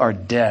 You are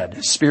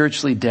dead,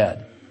 spiritually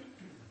dead.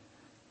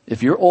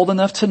 If you're old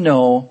enough to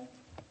know,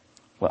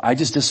 well, I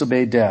just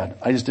disobeyed dad,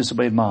 I just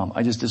disobeyed mom,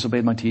 I just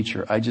disobeyed my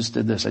teacher, I just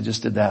did this, I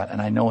just did that,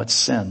 and I know it's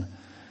sin,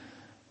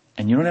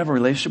 and you don't have a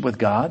relationship with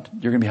God,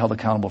 you're going to be held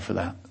accountable for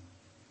that.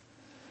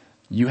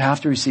 You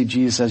have to receive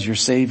Jesus as your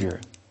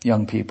Savior,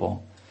 young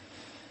people.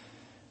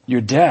 You're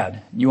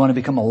dead. You want to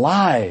become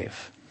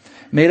alive.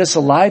 Made us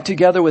alive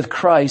together with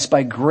Christ.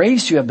 By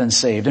grace you have been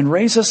saved, and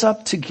raised us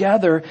up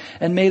together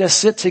and made us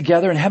sit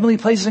together in heavenly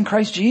places in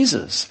Christ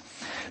Jesus.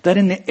 That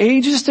in the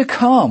ages to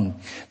come,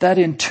 that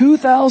in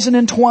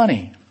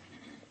 2020,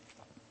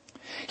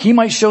 he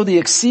might show the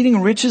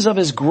exceeding riches of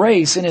his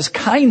grace and his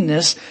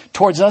kindness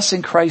towards us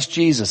in Christ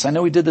Jesus. I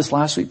know we did this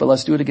last week, but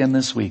let's do it again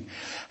this week.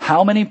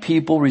 How many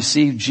people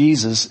received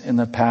Jesus in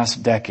the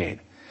past decade?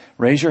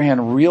 Raise your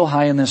hand real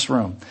high in this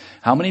room.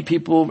 How many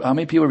people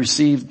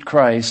received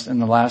Christ in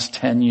the last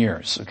 10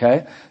 years?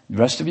 Okay? The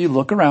rest of you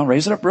look around,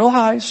 raise it up real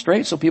high,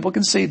 straight, so people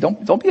can see.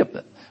 Don't be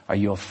are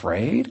you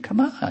afraid?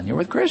 Come on, you're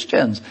with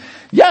Christians.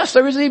 Yes,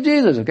 I received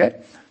Jesus, okay?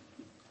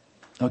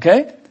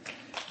 Okay?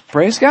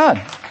 Praise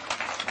God.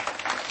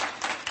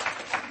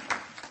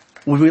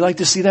 Would we like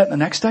to see that in the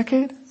next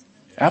decade?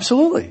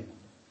 Absolutely.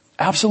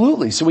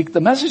 Absolutely. So the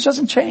message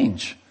doesn't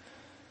change.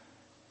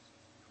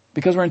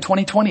 Because we're in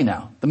 2020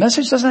 now. The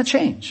message does not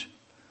change.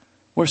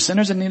 We're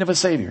sinners in need of a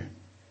Savior.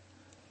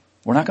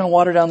 We're not going to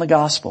water down the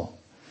gospel.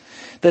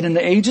 That in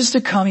the ages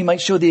to come he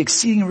might show the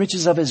exceeding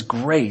riches of his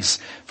grace.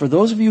 For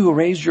those of you who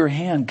raised your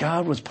hand,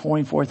 God was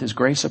pouring forth his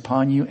grace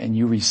upon you and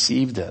you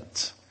received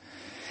it.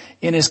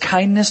 In his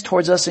kindness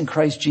towards us in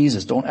Christ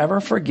Jesus. Don't ever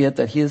forget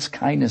that his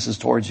kindness is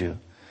towards you.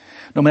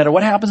 No matter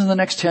what happens in the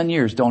next 10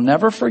 years, don't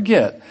ever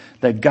forget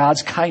that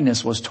God's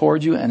kindness was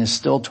toward you and is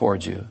still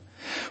towards you.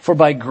 For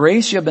by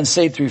grace you have been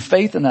saved through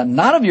faith, and that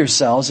not of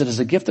yourselves, it is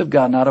a gift of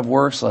God, not of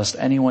works, lest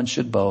anyone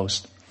should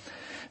boast.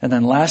 And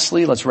then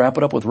lastly, let's wrap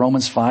it up with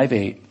Romans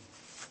 5:8.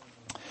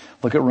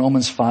 Look at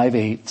Romans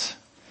 5:8.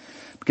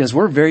 Because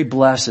we're very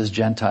blessed as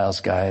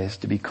Gentiles, guys,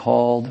 to be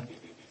called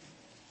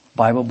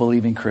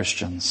Bible-believing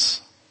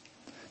Christians.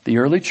 The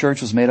early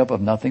church was made up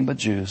of nothing but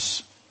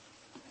Jews.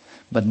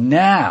 But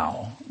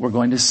now we're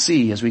going to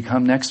see, as we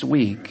come next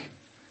week,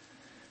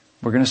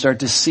 we're going to start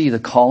to see the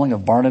calling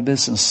of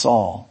Barnabas and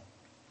Saul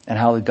and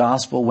how the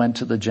gospel went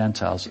to the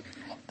Gentiles,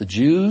 the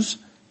Jews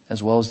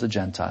as well as the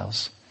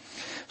Gentiles.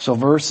 So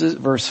verse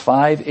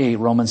 5:8,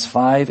 Romans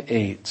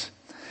 5:8.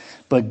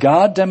 But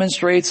God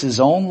demonstrates his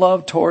own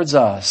love towards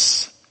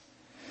us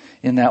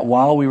in that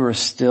while we were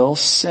still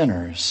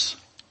sinners,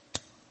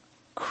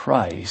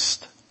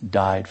 Christ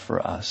died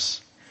for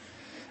us.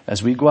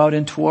 As we go out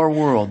into our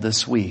world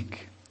this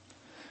week,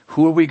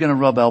 who are we going to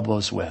rub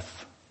elbows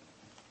with?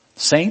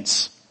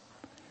 Saints?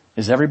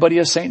 Is everybody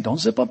a saint? Don't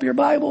zip up your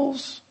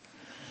Bibles.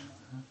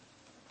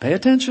 Pay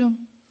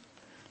attention.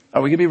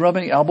 Are we going to be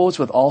rubbing elbows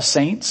with all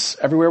saints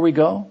everywhere we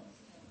go?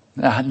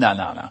 No.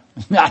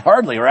 Not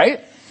hardly,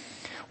 right?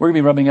 We're going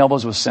to be rubbing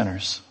elbows with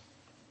sinners.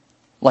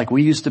 Like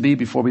we used to be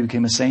before we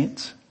became a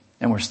saint.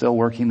 And we're still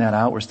working that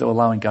out. We're still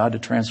allowing God to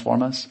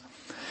transform us.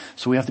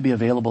 So we have to be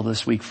available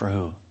this week for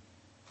who?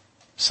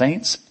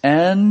 Saints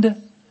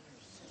and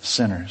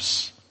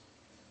sinners.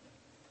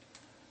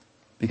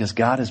 Because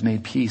God has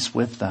made peace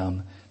with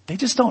them. They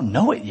just don't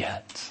know it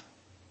yet.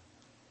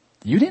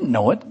 You didn't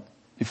know it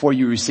before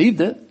you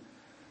received it.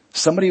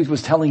 Somebody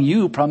was telling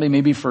you probably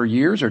maybe for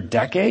years or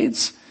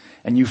decades,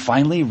 and you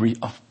finally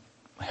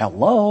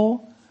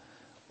hello?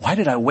 Why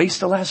did I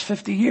waste the last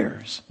 50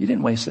 years? You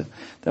didn't waste it.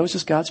 That was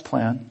just God's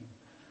plan.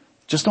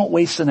 Just don't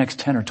waste the next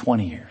 10 or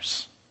 20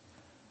 years.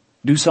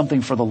 Do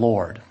something for the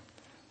Lord.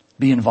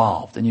 Be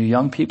involved. And you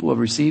young people who have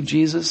received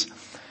Jesus,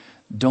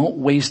 don't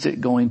waste it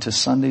going to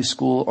Sunday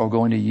school or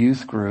going to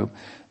youth group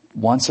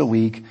once a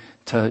week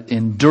to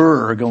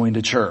endure going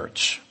to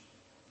church.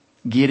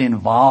 Get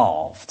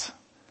involved.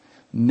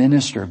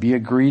 Minister. Be a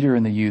greeter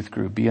in the youth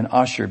group. Be an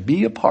usher.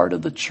 Be a part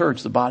of the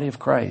church, the body of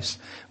Christ.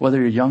 Whether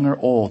you're young or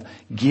old,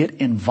 get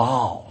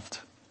involved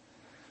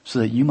so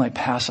that you might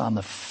pass on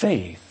the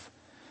faith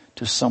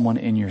to someone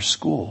in your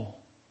school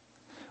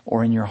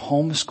or in your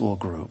homeschool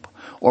group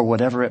or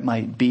whatever it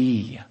might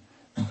be.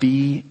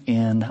 Be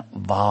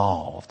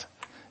involved.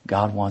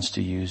 God wants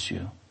to use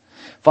you.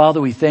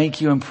 Father, we thank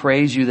you and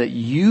praise you that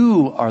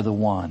you are the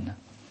one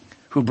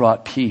who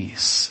brought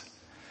peace.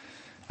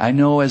 I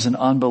know as an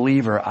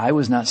unbeliever, I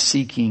was not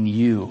seeking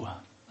you.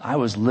 I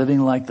was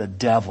living like the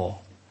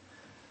devil,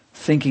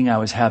 thinking I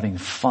was having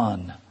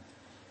fun,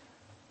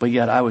 but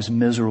yet I was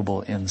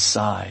miserable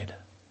inside.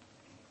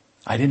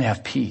 I didn't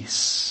have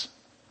peace.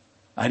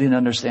 I didn't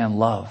understand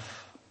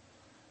love.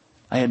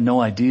 I had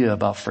no idea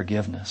about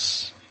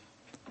forgiveness.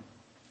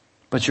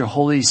 But your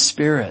Holy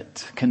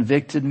Spirit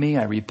convicted me.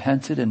 I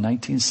repented in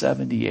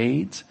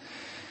 1978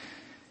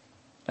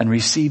 and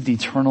received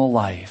eternal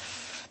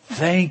life.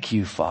 Thank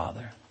you,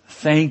 Father.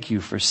 Thank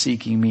you for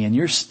seeking me. And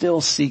you're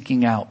still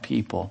seeking out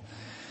people.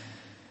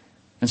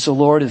 And so,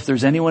 Lord, if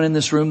there's anyone in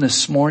this room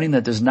this morning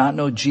that does not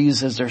know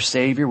Jesus as their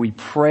Savior, we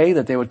pray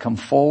that they would come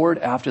forward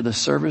after the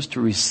service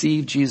to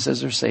receive Jesus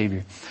as their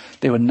Savior.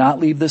 They would not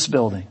leave this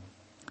building.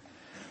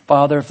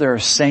 Father, if there are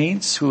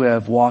saints who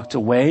have walked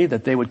away,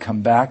 that they would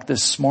come back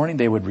this morning.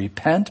 They would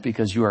repent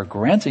because you are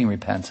granting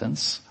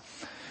repentance.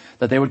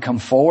 That they would come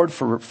forward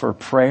for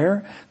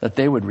prayer. That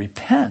they would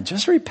repent.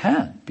 Just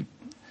repent. Be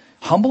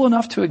humble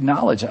enough to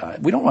acknowledge.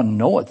 We don't want to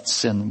know what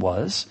sin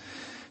was.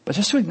 But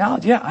just to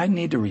acknowledge, yeah, I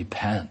need to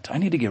repent. I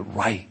need to get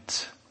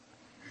right.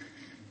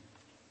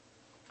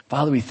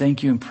 Father, we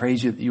thank you and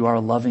praise you that you are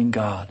a loving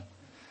God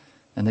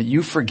and that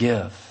you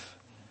forgive.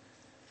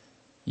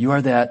 You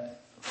are that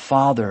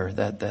Father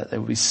that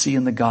we see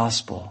in the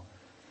gospel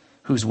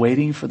who's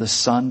waiting for the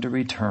Son to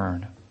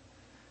return.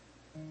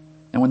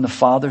 And when the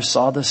Father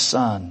saw the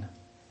Son,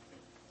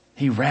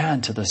 he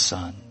ran to the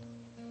Son.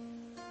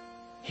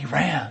 He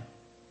ran.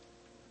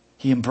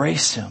 He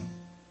embraced him.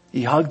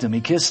 He hugged him.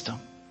 He kissed him.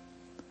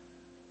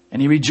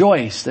 And he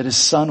rejoiced that his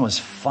son was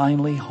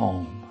finally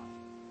home.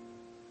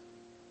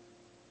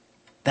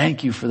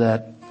 Thank you for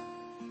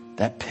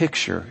that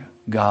picture,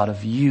 God,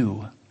 of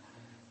you.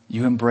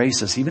 You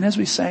embrace us. Even as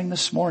we sang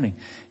this morning,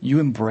 you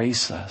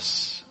embrace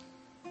us.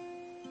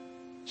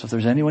 So if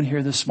there's anyone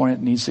here this morning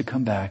that needs to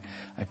come back,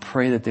 I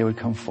pray that they would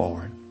come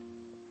forward.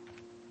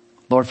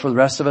 Lord, for the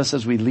rest of us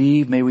as we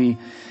leave, may we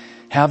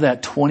have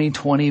that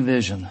 2020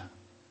 vision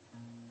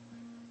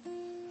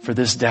for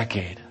this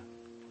decade.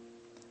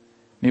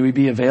 May we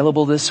be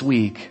available this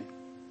week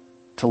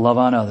to love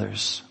on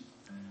others.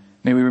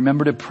 May we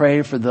remember to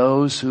pray for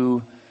those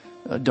who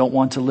don't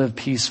want to live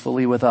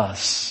peacefully with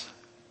us.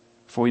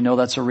 For we know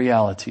that's a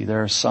reality.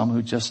 There are some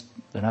who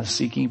they're not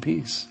seeking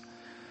peace.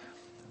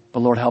 But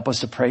Lord, help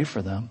us to pray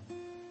for them.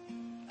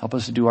 Help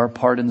us to do our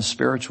part in the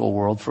spiritual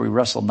world, for we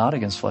wrestle not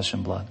against flesh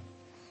and blood,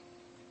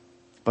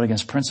 but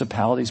against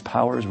principalities,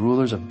 powers,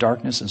 rulers of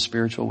darkness and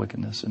spiritual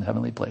wickedness in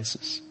heavenly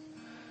places.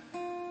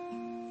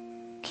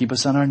 Keep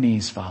us on our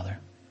knees, Father,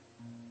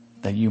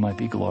 that you might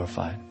be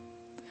glorified.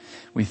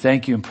 We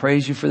thank you and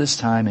praise you for this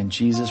time in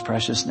Jesus'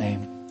 precious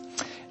name.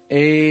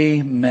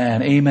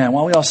 Amen. Amen.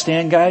 Why don't we all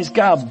stand, guys?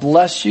 God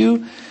bless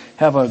you.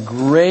 Have a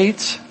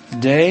great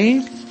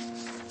day.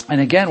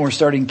 And again, we're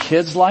starting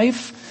Kids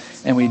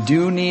Life, and we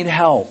do need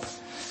help.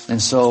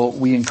 And so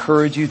we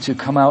encourage you to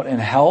come out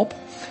and help.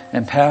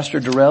 And Pastor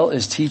Durrell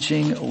is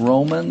teaching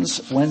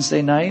Romans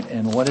Wednesday night.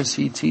 And what is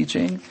he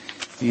teaching?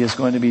 He is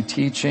going to be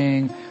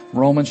teaching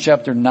Romans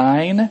chapter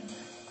 9.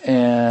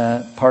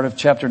 And part of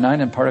chapter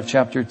 9 and part of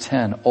chapter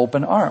 10.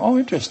 Open Arms. Oh,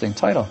 interesting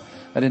title.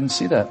 I didn't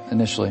see that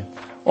initially.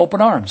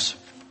 Open Arms.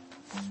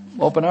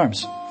 Open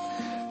Arms.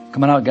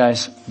 Come on out,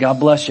 guys.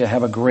 God bless you.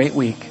 Have a great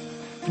week.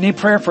 If you need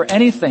prayer for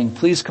anything,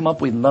 please come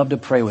up. We'd love to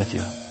pray with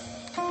you.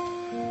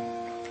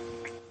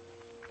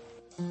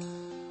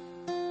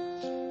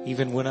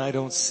 Even when I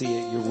don't see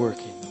it, you're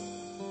working.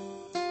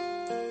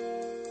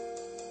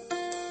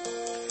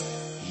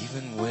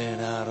 Even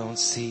when I don't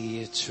see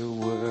it, you're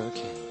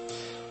working.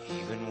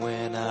 Even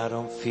when I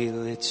don't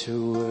feel it,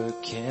 you're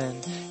working.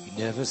 You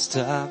never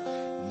stop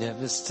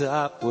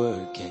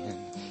working.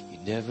 You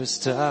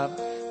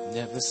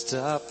never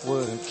stop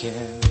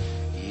working.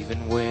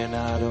 Even when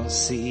I don't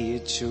see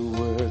it, you're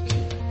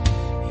working.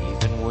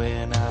 Even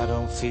when I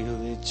don't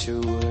feel it,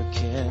 you're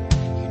working.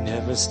 You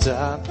never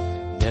stop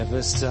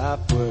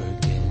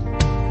working.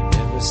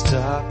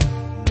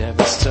 You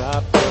never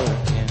stop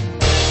working.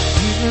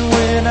 Even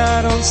when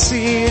I don't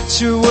see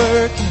it, you're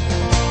working.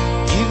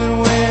 Even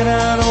when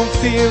I don't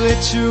feel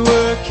it, you're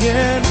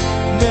working.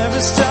 You never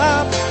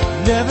stop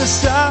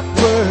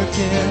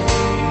working.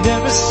 You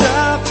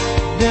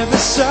never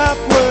stop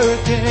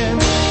working.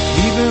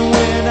 Even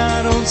when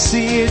I don't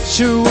see it,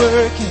 you're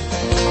working.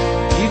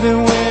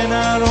 Even when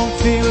I don't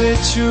feel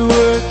it, you're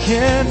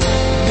working.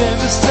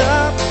 Never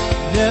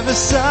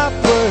stop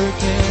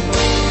working.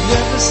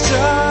 Never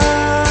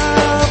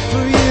stop,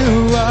 for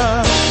you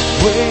are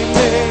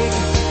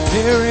waymaker,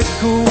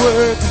 miracle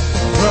worker,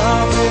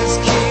 promise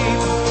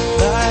keeper,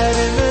 light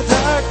in the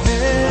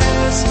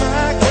darkness,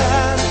 my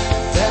God,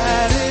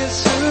 that is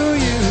who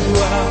you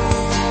are.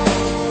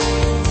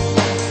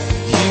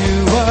 You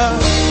are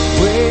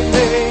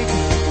waymaker,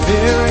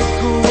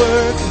 miracle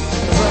worker,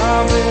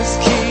 promise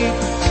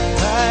keeper,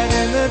 light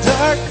in the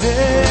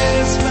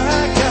darkness,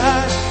 my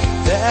God,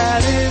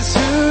 that is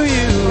who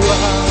you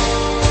are.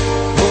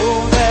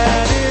 Oh,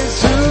 that is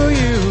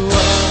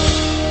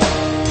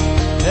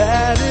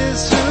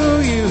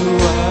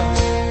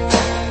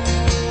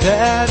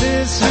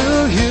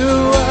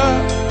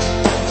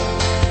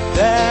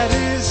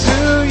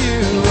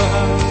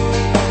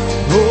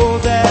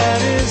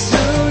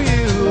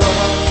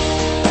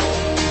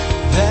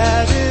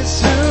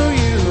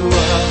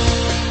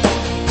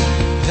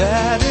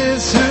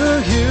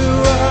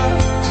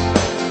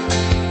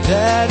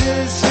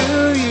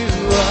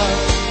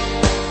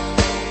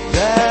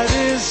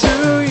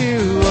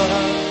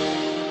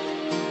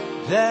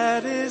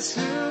That is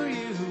who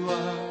you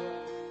are.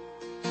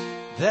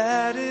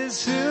 That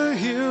is who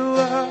you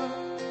are.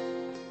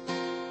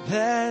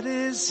 That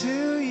is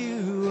who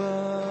you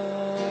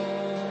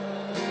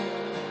are.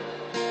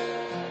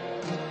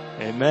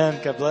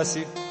 Amen. God bless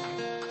you.